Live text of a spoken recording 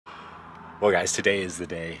Well guys, today is the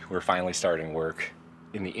day. We're finally starting work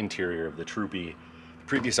in the interior of the Troopy. The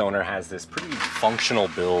previous owner has this pretty functional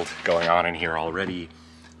build going on in here already,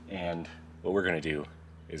 and what we're gonna do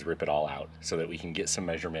is rip it all out so that we can get some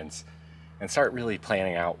measurements and start really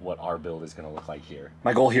planning out what our build is gonna look like here.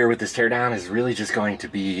 My goal here with this teardown is really just going to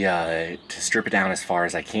be to strip it down as far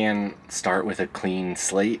as I can, start with a clean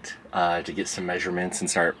slate to get some measurements and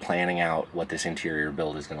start planning out what this interior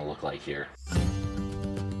build is gonna look like here.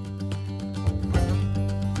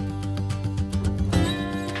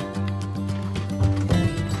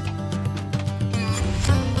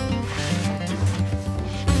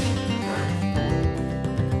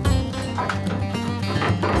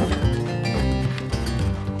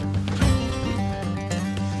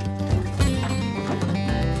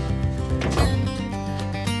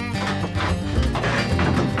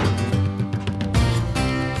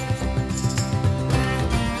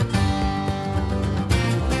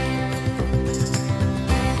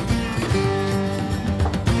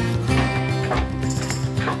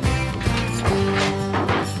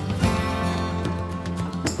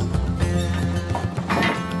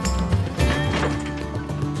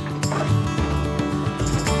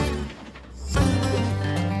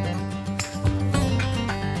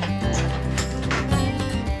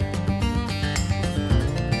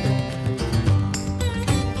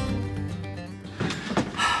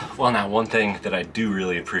 Well, now one thing that I do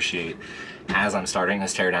really appreciate as I'm starting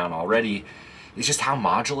this teardown already is just how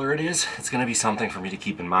modular it is. It's going to be something for me to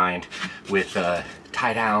keep in mind with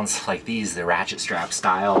tie downs like these. The ratchet strap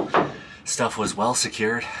style stuff was well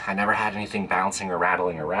secured. I never had anything bouncing or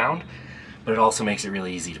rattling around, but it also makes it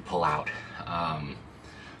really easy to pull out.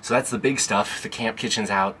 So that's the big stuff. The camp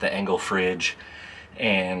kitchen's out, the Engel fridge,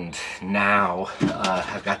 and now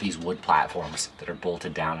I've got these wood platforms that are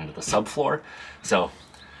bolted down into the subfloor. So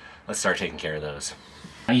let's start taking care of those.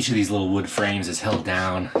 Each of these little wood frames is held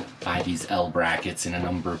down by these L brackets in a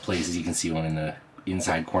number of places. You can see one in the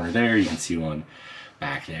inside corner there. You can see one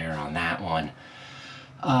back there on that one.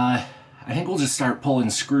 I think we'll just start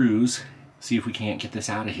pulling screws, see if we can't get this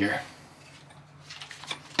out of here.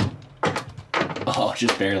 Oh, it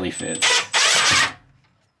just barely fits.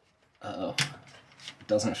 Uh-oh. It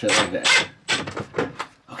doesn't fit like that.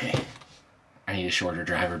 Okay. I need a shorter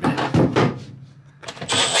driver bit.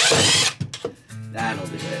 That'll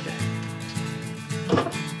do it.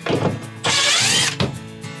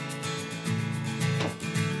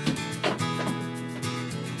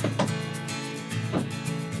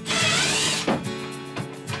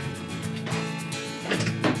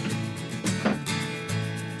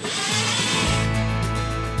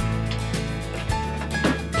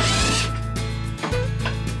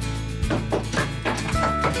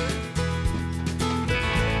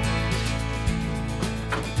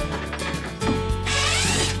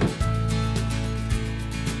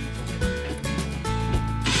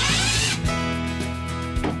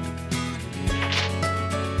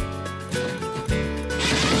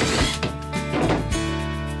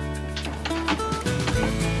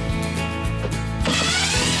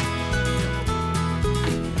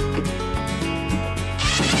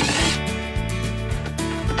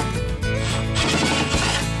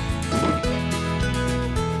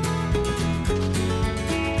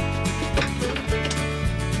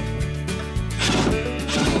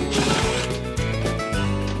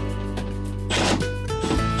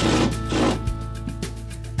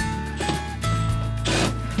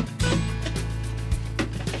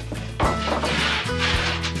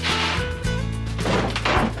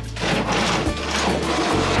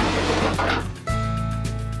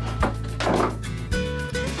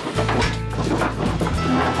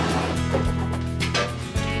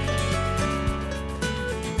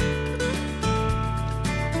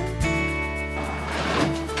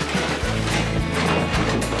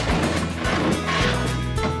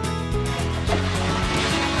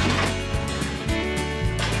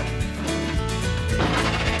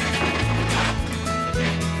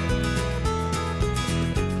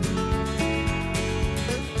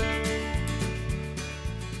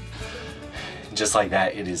 Just like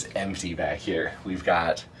that, it is empty back here. We've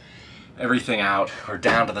got everything out. We're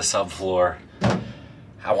down to the subfloor.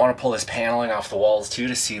 I want to pull this paneling off the walls too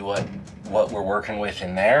to see what we're working with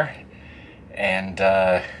in there. And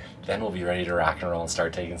then we'll be ready to rock and roll and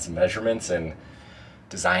start taking some measurements and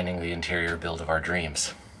designing the interior build of our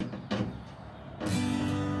dreams.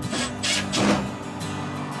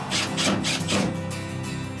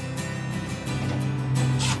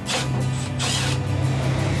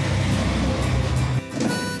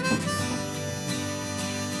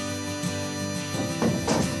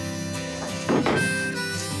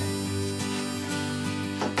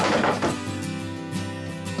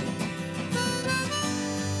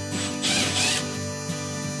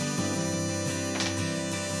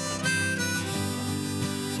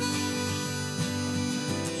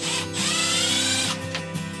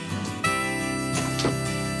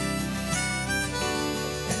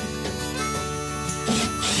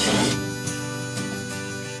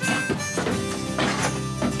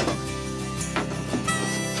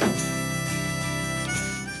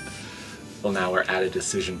 Well, now we're at a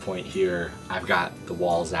decision point here. I've got the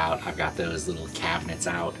walls out, I've got those little cabinets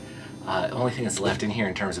out. The only thing that's left in here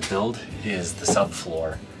in terms of build is the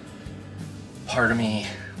subfloor. Part of me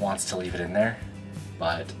wants to leave it in there,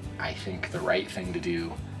 but I think the right thing to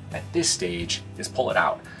do at this stage is pull it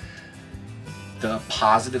out. The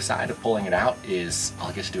positive side of pulling it out is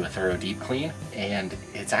I'll get to do a thorough deep clean, and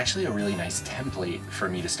it's actually a really nice template for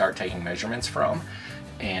me to start taking measurements from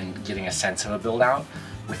and getting a sense of a build out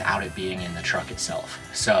without it being in the truck itself.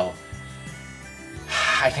 So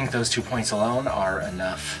I think those 2 points alone are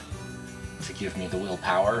enough to give me the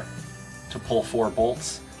willpower to pull 4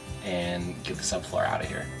 bolts and get the subfloor out of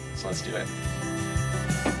here. So let's do it.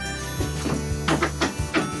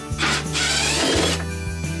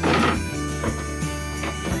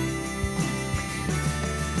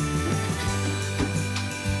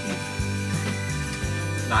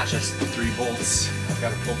 Not just the 3 bolts, I've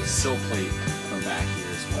got to pull the sill plate from back here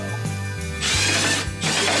as well.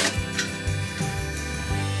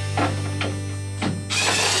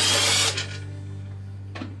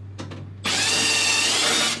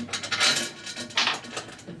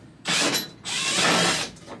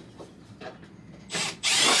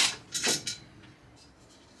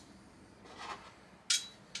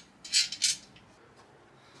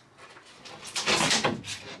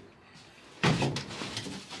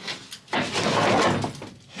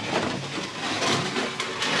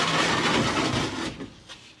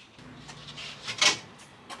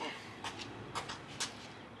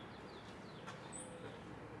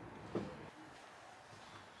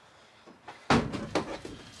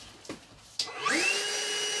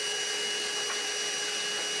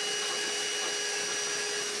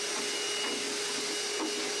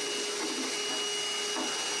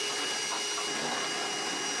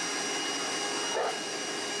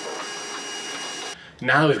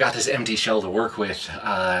 Now that we've got this empty shell to work with,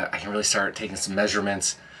 I can really start taking some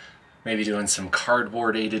measurements, maybe doing some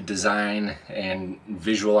cardboard aided design and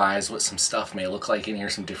visualize what some stuff may look like in here,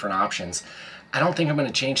 some different options. I don't think I'm going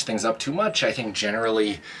to change things up too much. I think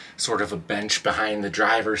generally sort of a bench behind the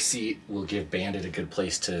driver's seat will give Bandit a good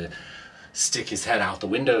place to stick his head out the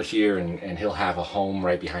window here, and he'll have a home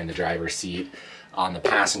right behind the driver's seat. On the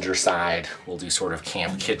passenger side, we'll do sort of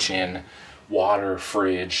camp kitchen, water,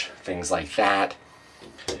 fridge, things like that.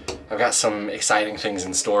 I've got some exciting things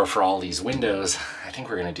in store for all these windows. I think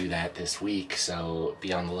we're going to do that this week, so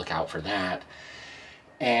be on the lookout for that.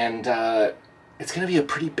 And it's going to be a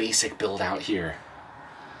pretty basic build out here.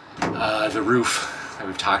 The roof that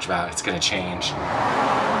we've talked about, it's going to change.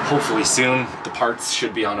 Hopefully soon. The parts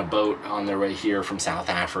should be on a boat on their way here from South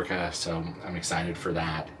Africa, so I'm excited for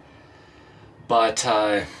that. But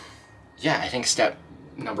yeah, I think step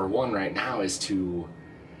number 1 right now is to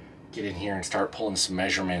get in here and start pulling some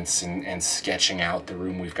measurements and sketching out the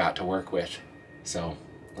room we've got to work with. So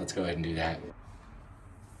let's go ahead and do that.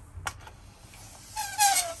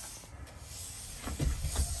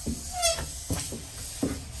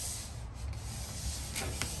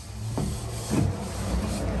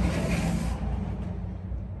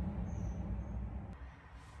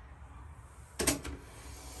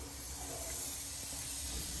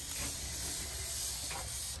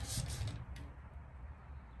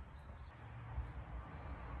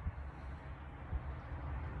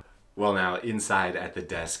 Well, now inside at the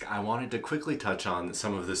desk, I wanted to quickly touch on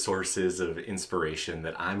some of the sources of inspiration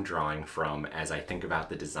that I'm drawing from as I think about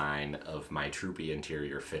the design of my Troopy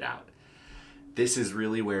interior fit out. This is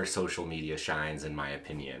really where social media shines, in my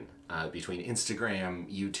opinion. Between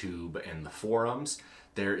Instagram, YouTube, and the forums,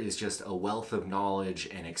 there is just a wealth of knowledge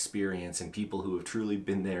and experience and people who have truly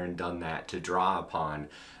been there and done that to draw upon,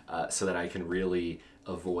 so that I can really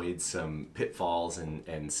avoid some pitfalls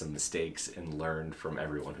and some mistakes and learn from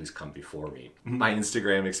everyone who's come before me. My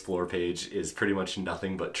Instagram Explore page is pretty much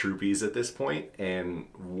nothing but Troopies at this point, and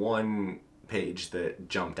one page that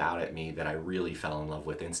jumped out at me that I really fell in love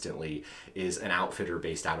with instantly is an outfitter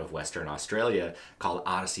based out of Western Australia called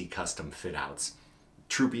Odyssey Custom Fitouts.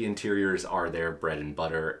 Troopy interiors are their bread and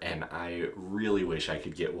butter, and I really wish I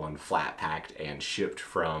could get one flat packed and shipped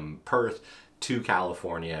from Perth to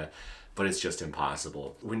California, but it's just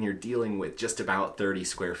impossible. When you're dealing with just about 30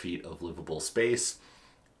 square feet of livable space,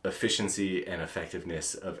 efficiency and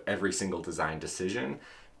effectiveness of every single design decision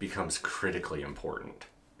becomes critically important.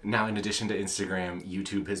 Now, in addition to Instagram,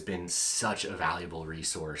 YouTube has been such a valuable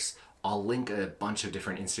resource. I'll link a bunch of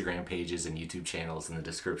different Instagram pages and YouTube channels in the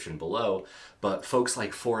description below, but folks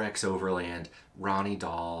like 4X Overland, Ronnie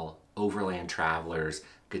Dahl, Overland Travelers,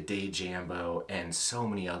 Good Day Jambo, and so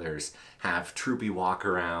many others have Troopy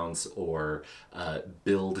walkarounds or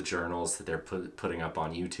build journals that they're putting up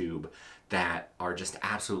on YouTube that are just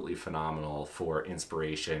absolutely phenomenal for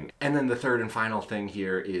inspiration. And then the third and final thing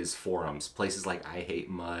here is forums. Places like I Hate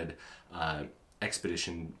Mud,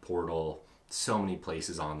 Expedition Portal, so many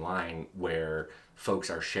places online where folks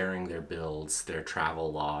are sharing their builds, their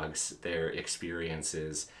travel logs, their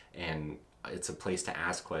experiences, and it's a place to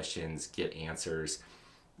ask questions, get answers,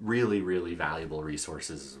 really, really valuable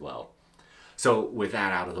resources as well. So with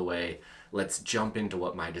that out of the way, let's jump into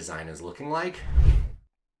what my design is looking like.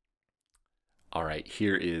 All right,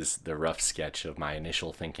 here is the rough sketch of my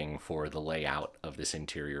initial thinking for the layout of this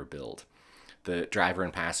interior build. The driver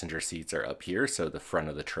and passenger seats are up here, so the front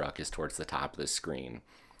of the truck is towards the top of the screen.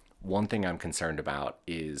 One thing I'm concerned about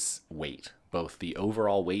is weight, both the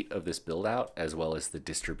overall weight of this build out as well as the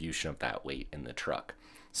distribution of that weight in the truck.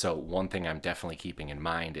 So one thing I'm definitely keeping in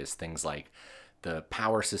mind is things like the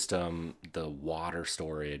power system, the water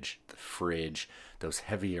storage, the fridge, those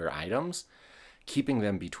heavier items. Keeping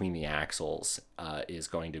them between the axles is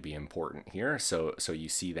going to be important here. So you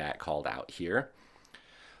see that called out here.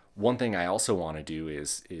 One thing I also want to do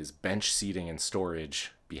is bench seating and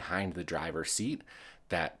storage behind the driver's seat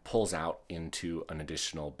that pulls out into an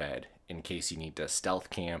additional bed in case you need to stealth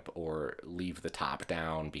camp or leave the top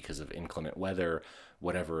down because of inclement weather,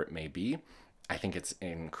 whatever it may be. I think it's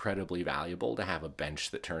incredibly valuable to have a bench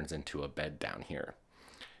that turns into a bed down here.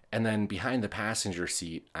 And then behind the passenger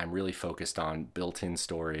seat, I'm really focused on built-in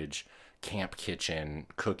storage, camp kitchen,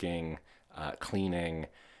 cooking, cleaning,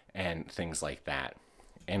 and things like that.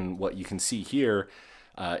 And what you can see here,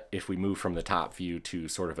 if we move from the top view to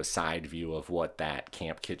sort of a side view of what that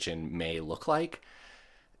camp kitchen may look like,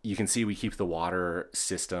 you can see we keep the water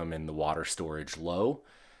system and the water storage low.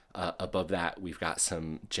 Above that, we've got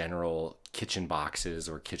some general kitchen boxes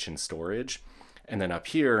or kitchen storage. And then up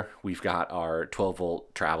here, we've got our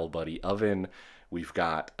 12-volt Travel Buddy oven. We've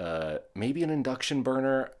got maybe an induction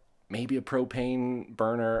burner, maybe a propane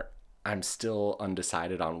burner. I'm still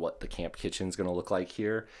undecided on what the camp kitchen is going to look like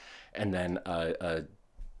here. And then a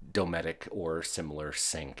Dometic or similar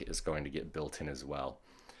sink is going to get built in as well.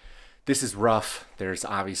 This is rough. There's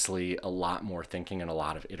obviously a lot more thinking and a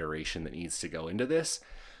lot of iteration that needs to go into this,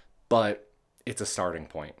 but it's a starting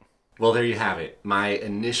point. Well, there you have it. My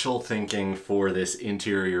initial thinking for this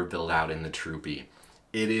interior build out in the Troopy.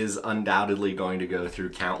 It is undoubtedly going to go through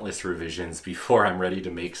countless revisions before I'm ready to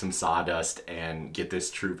make some sawdust and get this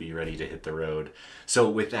Troopy ready to hit the road. So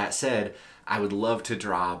with that said, I would love to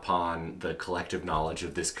draw upon the collective knowledge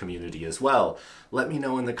of this community as well. Let me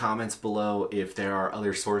know in the comments below if there are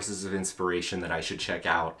other sources of inspiration that I should check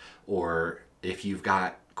out, or if you've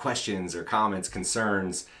got questions or comments,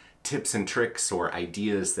 concerns, tips and tricks, or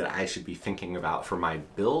ideas that I should be thinking about for my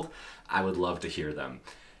build. I would love to hear them.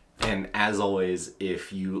 And as always,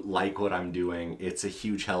 if you like what I'm doing, it's a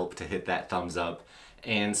huge help to hit that thumbs up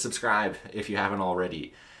and subscribe if you haven't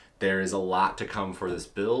already. There is a lot to come for this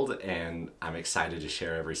build, and I'm excited to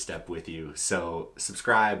share every step with you. So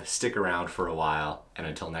subscribe, stick around for a while, and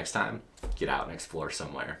until next time, get out and explore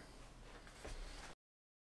somewhere.